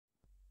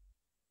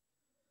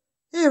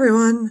Hey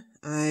everyone,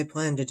 I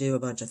plan to do a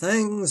bunch of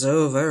things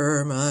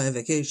over my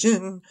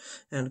vacation,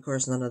 and of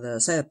course none of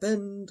this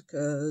happened,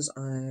 because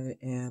I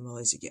am a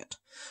lazy git.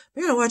 But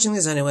you're not watching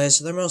these anyway,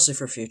 so they're mostly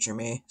for future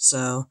me.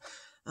 So,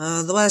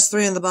 the last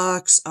three in the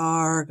box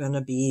are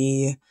gonna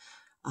be,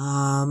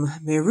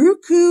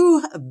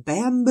 Miruku,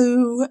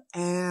 Bamboo,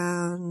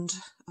 and,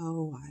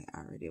 oh, I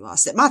already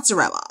lost it,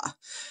 Mozzarella.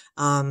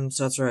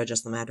 So that's where I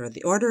adjust the matter of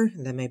the order,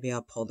 and then maybe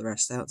I'll pull the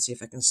rest out and see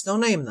if I can still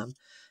name them.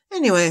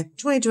 Anyway,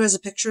 22 has a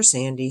picture of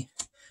Sandy.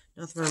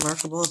 Nothing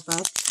remarkable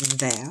about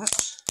that.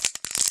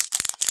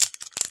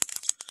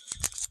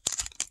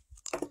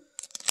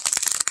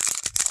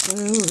 So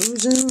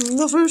who's in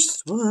the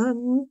first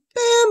one?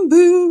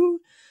 Bamboo!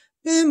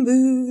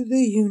 Bamboo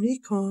the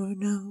unicorn.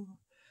 Oh,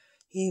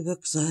 he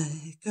looks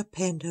like a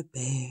panda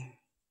bear.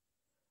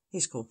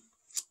 He's cool.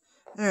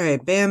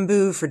 Alright,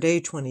 Bamboo for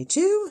day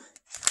 22.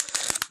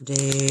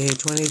 Day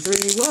 23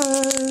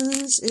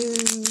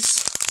 is...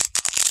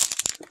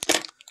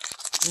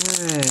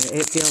 Alright,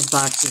 8 feels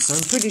boxes. So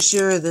I'm pretty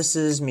sure this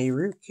is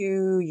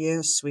Miruku.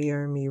 Yes, we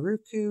are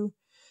Miruku.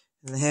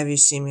 And the Have You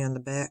Seen Me on the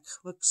back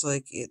looks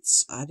like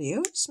it's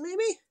Adios,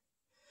 maybe?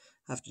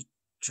 I'll have to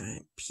try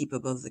and peep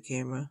above the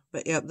camera.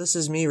 But yep, this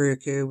is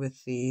Miruku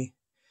with the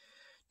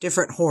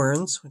different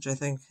horns, which I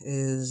think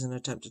is an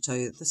attempt to tell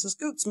you that this is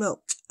goat's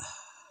milk.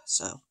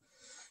 So,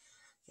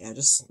 yeah,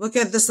 just look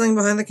at this thing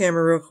behind the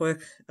camera real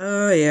quick.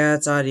 Oh yeah,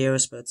 it's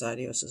Adios, but it's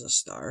Adios as a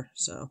star.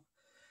 So,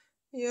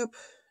 yep.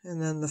 And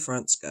then the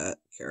front's got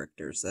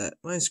characters that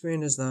my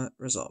screen is not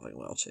resolving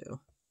well to.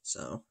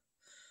 So,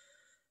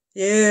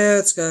 yeah,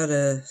 it's got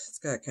a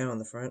cow on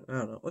the front. I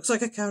don't know. Looks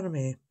like a cow to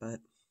me, but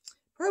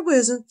probably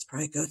isn't. It's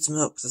probably goat's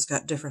milk because it's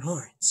got different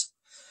horns.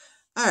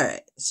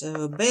 Alright,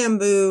 so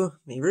Bamboo,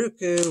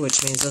 Miruku,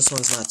 which means this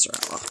one's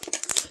Mozzarella.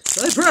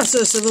 By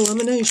process of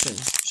elimination.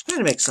 Which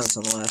kind of makes sense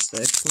on the last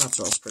day, because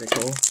Mozzarella's pretty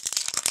cool.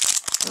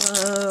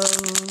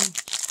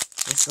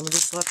 Is somebody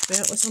slapped me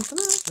out with something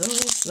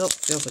else? Nope,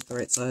 feels like the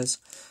right size.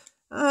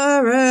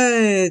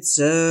 Alright,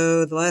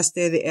 so the last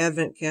day of the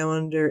advent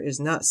calendar is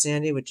not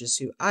Sandy, which is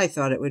who I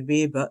thought it would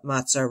be, but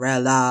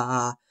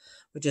Mozzarella,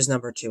 which is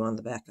number 2 on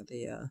the back of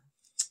the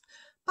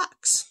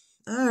box.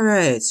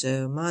 Alright,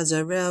 so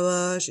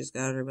Mozzarella, she's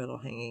got her little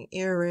hanging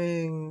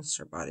earrings,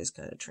 her body's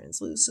kind of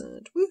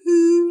translucent,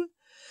 woohoo!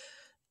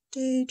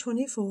 Day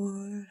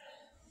 24,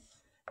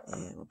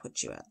 and we'll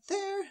put you out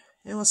there.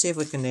 And we'll see if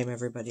we can name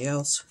everybody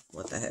else.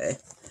 What the hey.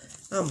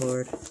 I'm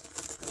bored.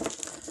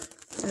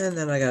 And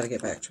then I gotta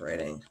get back to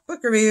writing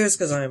book reviews,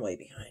 because I'm way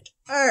behind.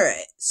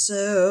 Alright,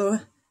 so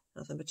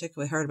nothing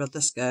particularly hard about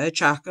this guy.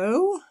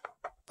 Chaco.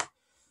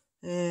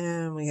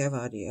 And we have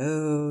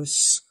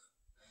Adios.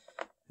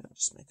 I'll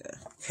just make a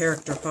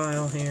character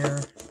pile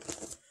here.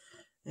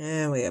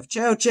 And we have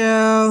Chow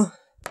Chow.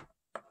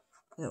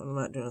 That one I'm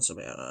not doing so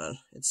bad on.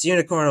 It's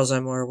Unicornals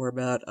I'm more worried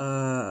about.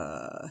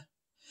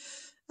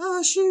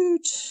 Oh,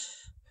 shoot.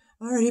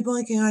 Already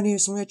blanking on you,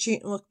 so I'm gonna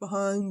cheat and look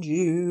behind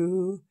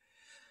you.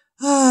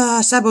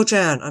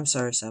 Sabo-chan. I'm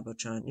sorry,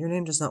 Sabo-chan. Your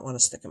name does not want to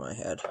stick in my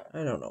head.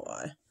 I don't know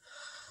why.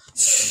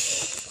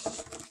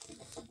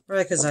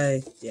 Right, because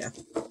yeah.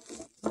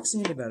 Looks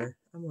any better.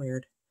 I'm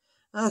weird.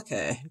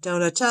 Okay,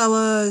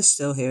 Donatella is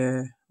still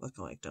here.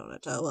 Looking like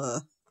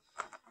Donatella.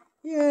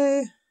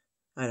 Yay.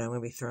 I know, I'm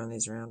gonna be throwing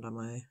these around on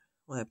my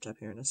laptop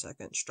here in a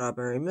second.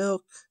 Strawberry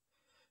Milk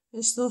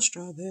is still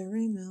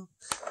Strawberry Milk.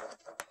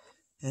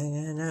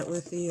 Hanging out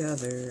with the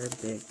other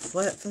big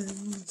flat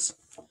things.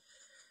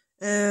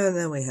 And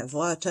then we have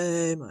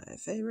Latte, my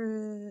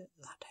favorite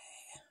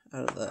latte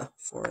out of the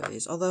 4 of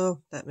these.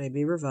 Although, that may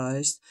be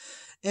revised.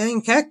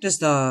 And Cactus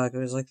Dog,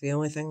 who's like the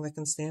only thing that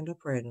can stand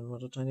upright in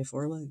little tiny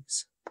 4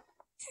 legs.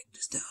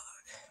 Cactus Dog.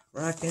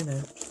 Rocking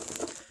out.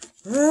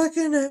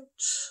 Rocking out.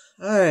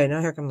 Alright, now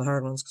here come the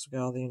hard ones because we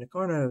got all the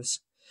unicornos.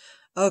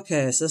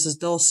 Okay, so this is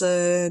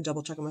Dulce.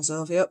 Double checking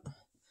myself, yep.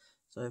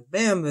 So I have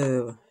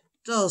Bamboo,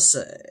 Dulce,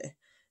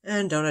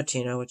 and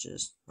Donatino, which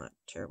is not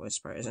terribly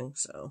surprising,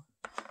 so.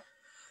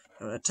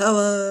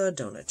 Donatella,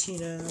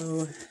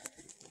 Donatino.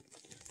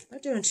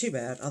 Not doing too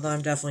bad, although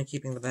I'm definitely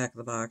keeping the back of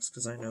the box,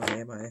 because I know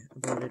me, my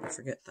ability to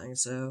forget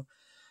things, so.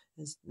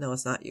 No,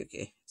 it's not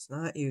Yuki. It's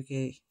not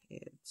Yuki.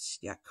 It's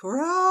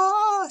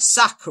Yakura.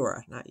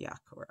 Sakura, not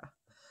Yakura.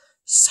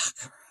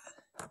 Sakura.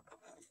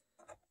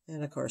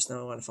 And of course,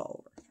 now I want to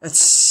fall over.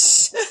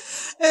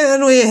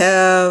 And we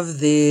have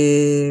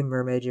the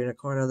Mermaid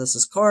Unicorno. This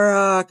is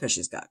Cora, because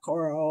she's got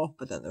coral.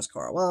 But then there's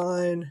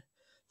Coraline,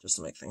 just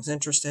to make things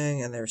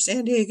interesting. And there's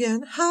Sandy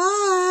again.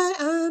 Hi,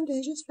 I'm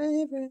Deja's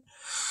favorite.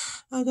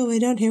 I'll go way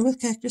down here with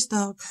Cactus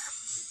Dog.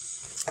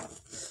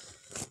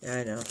 Yeah,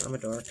 I know, I'm a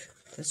dork.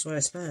 That's what I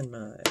spend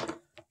my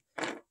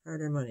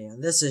hard-earned money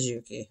on. This is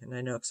Yuki, and I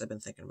know because I've been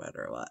thinking about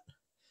her a lot.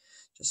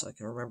 Just so I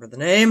can remember the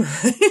name.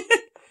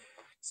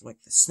 So,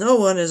 like, the snow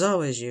one is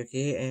always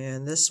Yuki,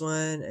 and this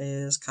one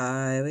is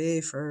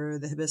Kylie for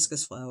the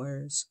hibiscus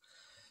flowers.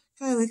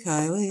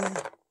 Kylie.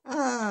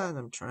 And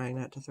I'm trying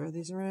not to throw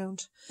these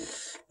around.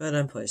 But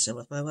I'm placing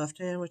with my left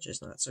hand, which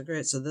is not so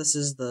great. So this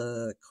is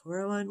the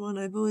Coraline one,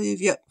 I believe.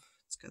 Yep.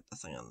 It's got the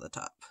thing on the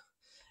top.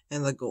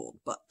 and the gold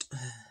butt.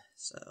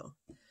 So,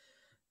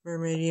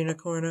 Mermaid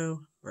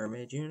Unicorno,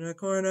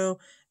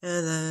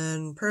 and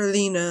then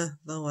Perlina,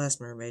 the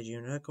last Mermaid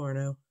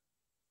Unicorno,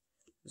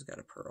 who's got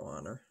a pearl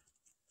on her,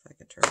 if I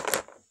can turn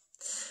it.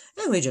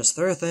 And we just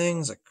throw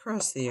things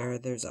across the air.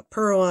 There's a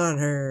pearl on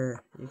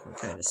her. You can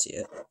kind of see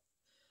it.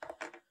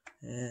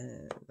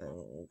 And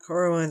then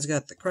Coraline's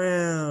got the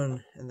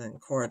crown. And then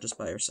Cora just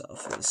by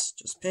herself is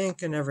just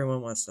pink and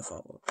everyone wants to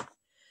follow her.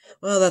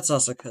 Well, that's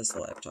also because the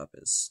laptop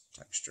is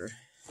textured.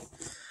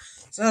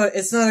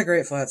 It's not a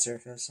great flat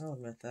surface, I'll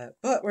admit that.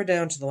 But we're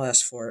down to the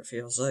last 4, it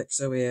feels like.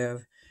 So we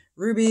have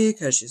Ruby,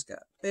 because she's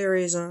got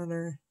berries on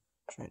her.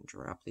 Try and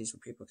drop these where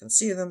people can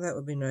see them. That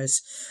would be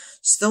nice.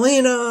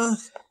 Stellina,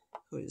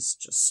 who is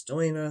just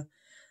Stellina.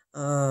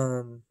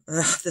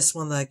 This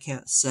one that I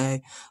can't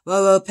say.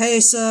 Lolo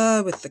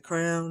Pesa with the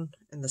crown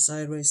and the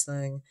sideways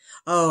thing.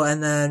 Oh,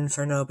 and then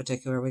for no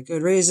particularly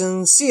good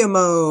reason,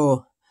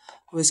 CMO,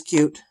 who is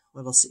cute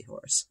little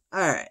seahorse.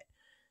 Alright,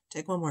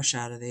 take one more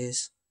shot of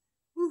these.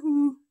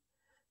 Woohoo! In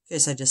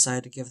case I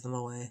decide to give them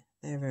away.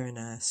 They're very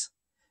nice.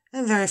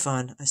 And very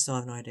fun. I still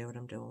have no idea what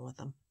I'm doing with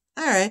them.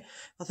 Alright,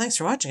 well thanks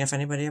for watching if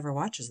anybody ever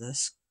watches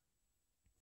this.